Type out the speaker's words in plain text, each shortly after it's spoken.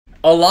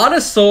A lot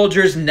of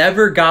soldiers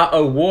never got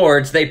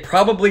awards they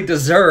probably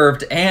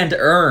deserved and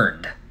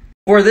earned.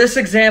 For this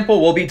example,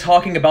 we'll be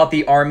talking about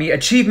the Army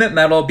Achievement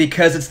Medal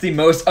because it's the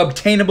most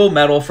obtainable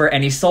medal for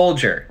any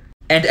soldier.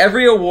 And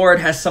every award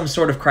has some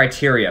sort of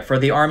criteria. For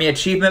the Army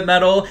Achievement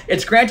Medal,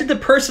 it's granted to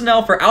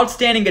personnel for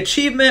outstanding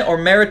achievement or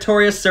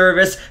meritorious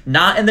service,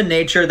 not in the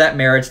nature that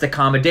merits the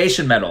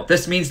Commendation Medal.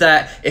 This means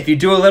that if you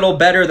do a little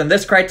better than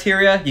this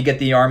criteria, you get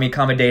the Army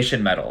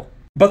Commendation Medal.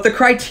 But the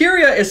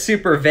criteria is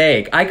super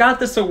vague. I got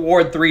this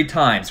award 3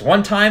 times.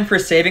 One time for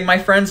saving my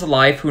friend's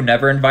life who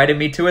never invited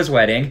me to his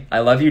wedding. I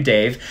love you,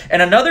 Dave.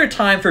 And another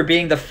time for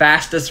being the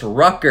fastest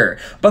rucker.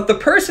 But the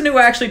person who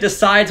actually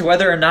decides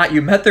whether or not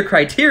you met the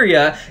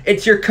criteria,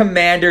 it's your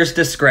commander's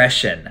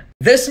discretion.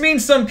 This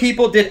means some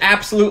people did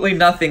absolutely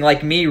nothing,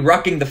 like me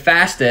rucking the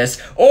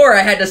fastest, or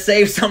I had to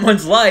save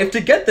someone's life to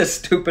get this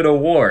stupid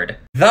award.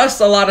 Thus,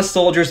 a lot of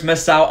soldiers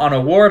miss out on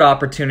award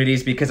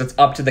opportunities because it's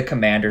up to the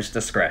commander's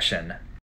discretion.